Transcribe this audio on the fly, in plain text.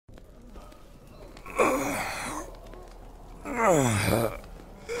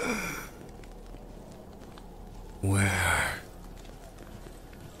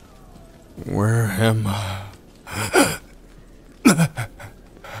Where am I?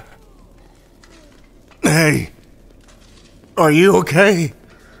 Hey, are you okay?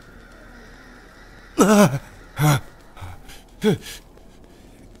 I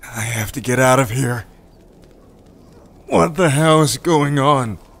have to get out of here. What the hell is going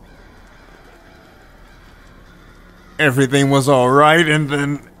on? Everything was all right, and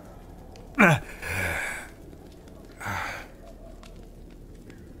then...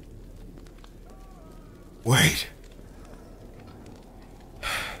 Wait.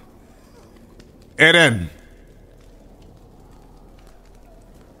 Eren.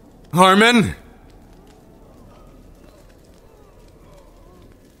 Harmon?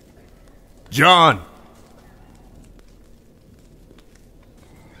 John?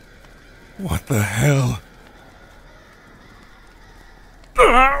 What the hell?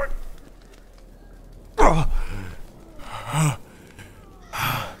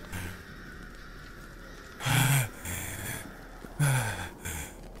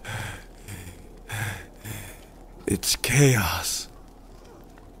 It's chaos.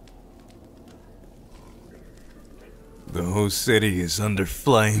 The whole city is under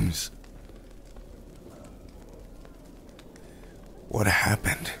flames. What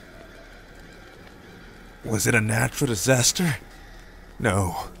happened? Was it a natural disaster?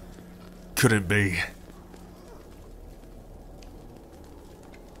 No, couldn't be.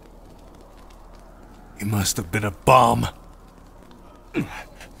 It must have been a bomb.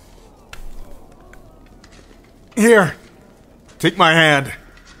 Here, take my hand.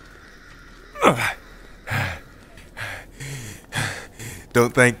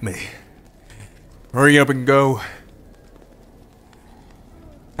 Don't thank me. Hurry up and go.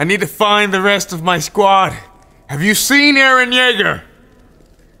 I need to find the rest of my squad. Have you seen Eren Yeager?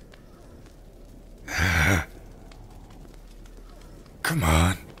 Come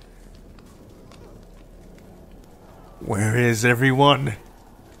on. Where is everyone?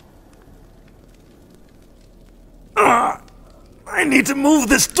 I need to move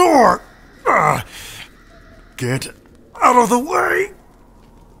this door. Get out of the way.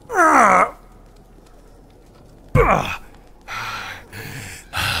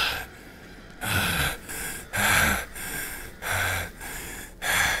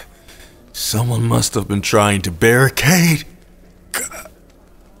 Someone must have been trying to barricade.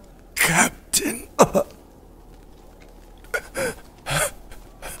 Captain.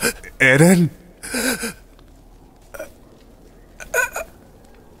 Eren?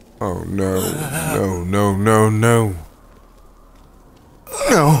 Oh no, no, no, no, no.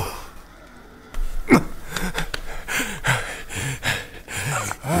 No.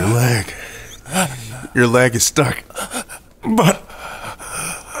 Your leg is stuck. But...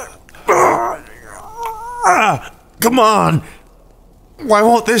 come on! Why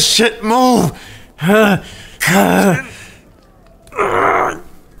won't this shit move? I'm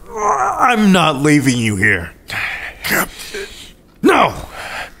not leaving you here. Captain. No!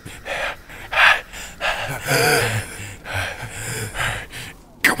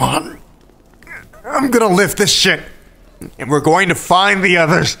 Come on. I'm gonna lift this shit. And we're going to find the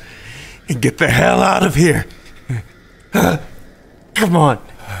others. And get the hell out of here. Come on.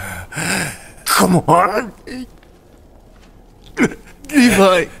 Come on.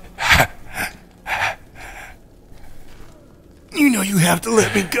 Levi. You know you have to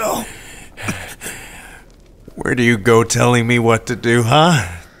let me go. Where do you go telling me what to do,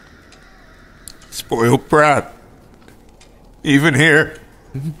 huh? Spoiled brat. Even here.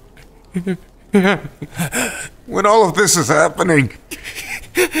 When all of this is happening,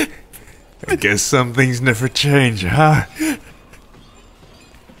 I guess some things never change, huh?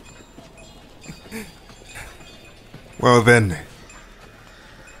 Well then,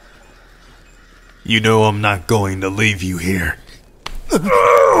 you know I'm not going to leave you here.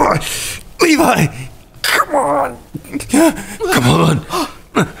 Levi! Come on! Come on!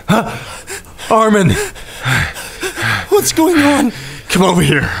 Armin! What's going on? Come over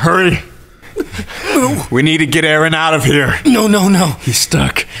here, hurry! No. We need to get Eren out of here. No, no, no. He's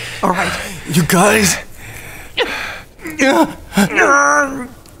stuck. All right, you guys.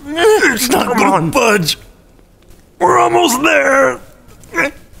 It's not gonna budge. We're almost there.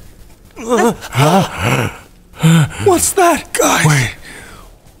 What's that, guys? Wait.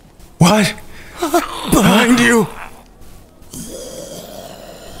 What? Behind you.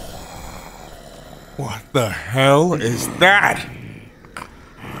 What the hell is that?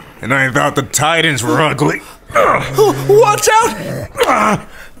 And I thought the Titans were ugly. Watch out!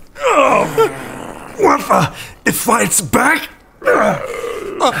 What the? It fights back?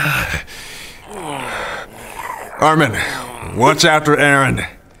 Armin, watch after Aaron.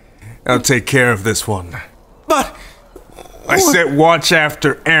 I'll take care of this one. But... I said watch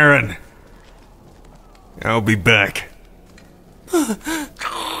after Aaron. I'll be back.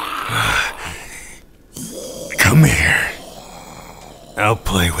 Come here. I'll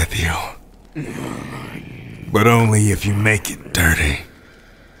play with you. But only if you make it dirty.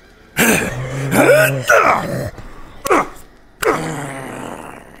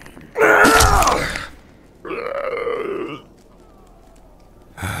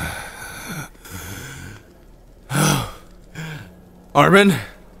 Armin?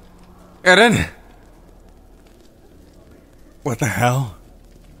 Eren? What the hell?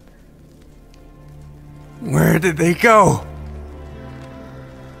 Where did they go?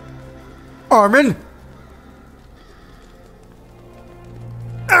 Armin?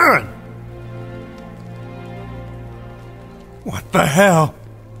 Eren! What the hell?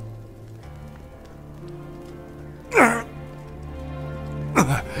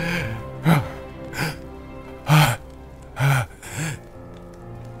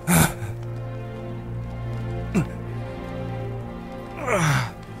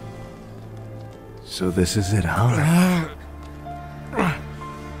 So this is it, huh?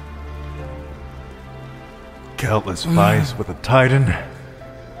 Countless fights with a Titan.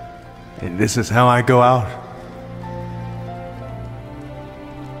 And this is how I go out?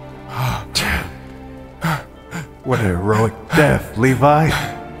 What a heroic death, Levi.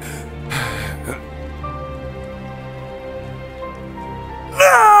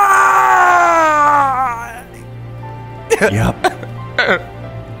 Yup.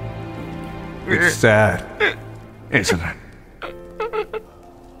 It's sad, isn't it?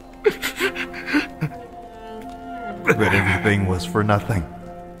 That everything was for nothing.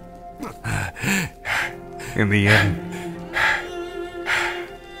 In the end,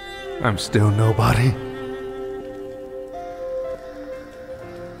 I'm still nobody.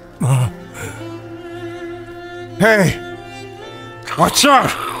 Hey! Watch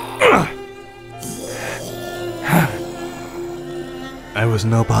out! I was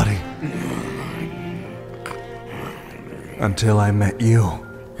nobody. Until I met you.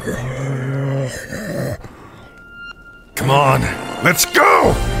 Come on, let's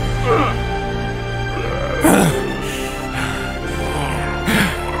go!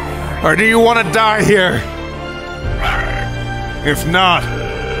 Or do you want to die here? If not,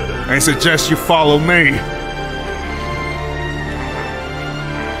 I suggest you follow me.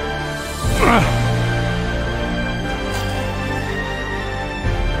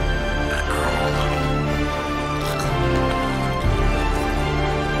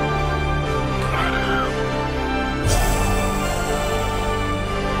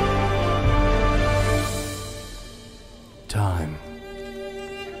 Time.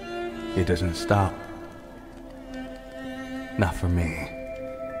 It doesn't stop. Not for me.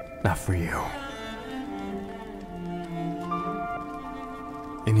 Not for you.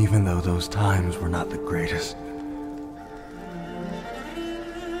 And even though those times were not the greatest,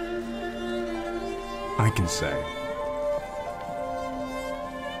 I can say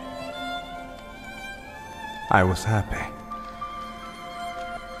I was happy.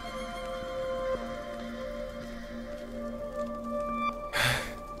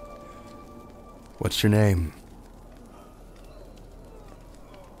 What's your name?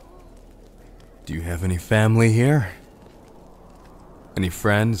 Do you have any family here? Any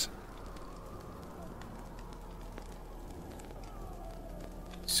friends?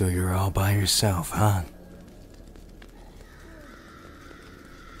 So you're all by yourself, huh?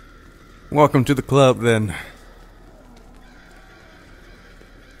 Welcome to the club, then.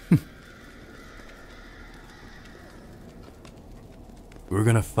 We're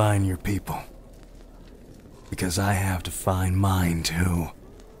gonna find your people. Because I have to find mine, too.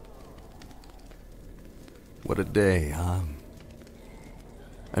 What a day, huh?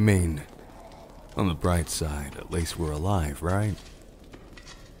 I mean, on the bright side, at least we're alive, right?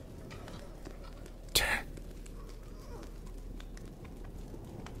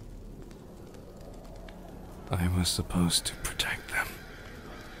 I was supposed to protect them.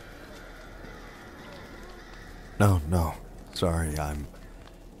 No, sorry, I'm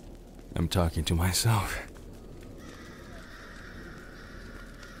talking to myself.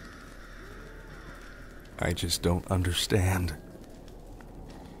 I just don't understand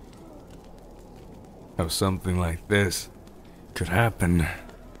how something like this could happen.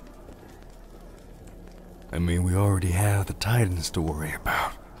 I mean, we already have the Titans to worry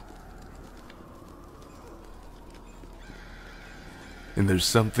about. And there's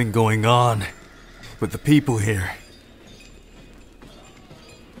something going on with the people here.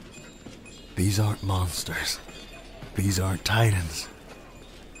 These aren't monsters. These aren't titans.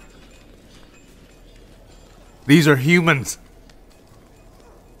 These are humans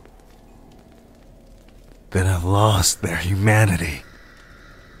that have lost their humanity,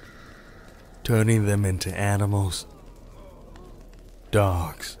 turning them into animals,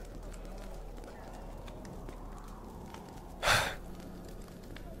 dogs.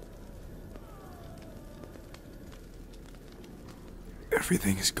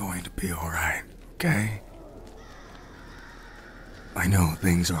 Everything is going to be alright, okay? I know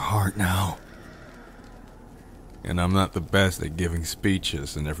things are hard now. And I'm not the best at giving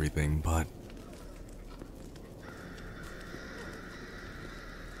speeches and everything, but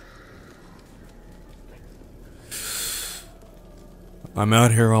I'm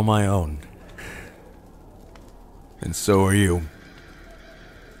out here on my own. And so are you.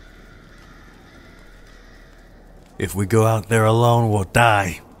 If we go out there alone, we'll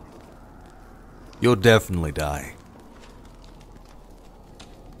die. You'll definitely die.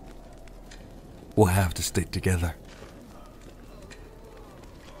 We'll have to stick together.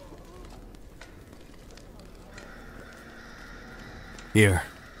 Here.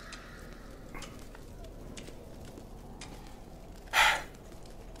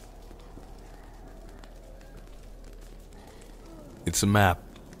 It's a map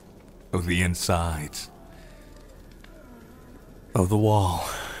of the insides of the wall.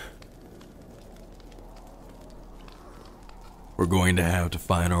 We're going to have to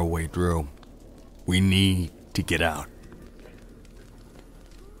find our way through. We need to get out.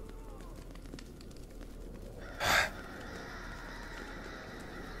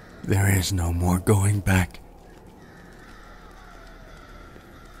 There is no more going back.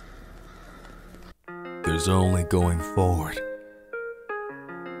 There's only going forward.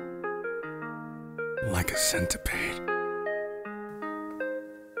 Like a centipede.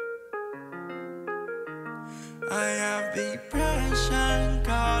 I have depression,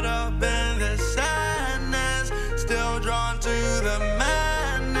 caught up in the sadness, still drawn to the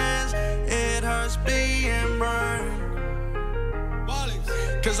madness. It hurts being burned,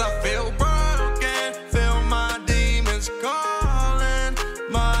 'cause I feel broken, feel my demons calling.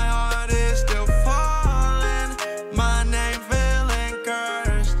 My heart is still falling, my name feeling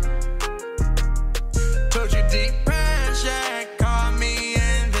cursed. Told you depression caught me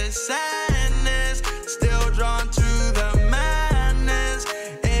in this sadness, still drawn to the madness.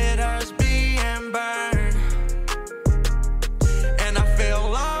 It hurts being burned, and I feel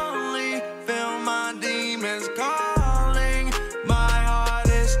lonely, feel my demons calling. My heart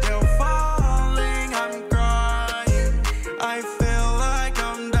is still falling, I'm crying, I feel like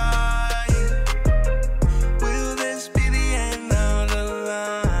I'm dying. Will this be the end of the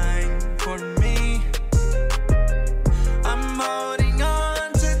line for me? I'm holding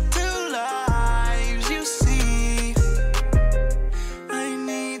on to two lives, you see. I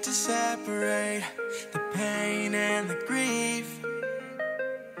need to separate the pain and the grief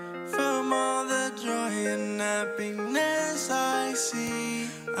from all the joy and happiness I see.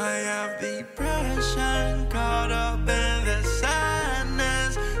 I have depression, caught up in the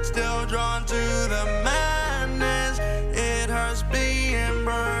sadness, still drawn to the madness. It hurts being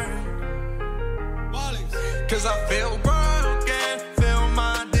burned, 'cause I feel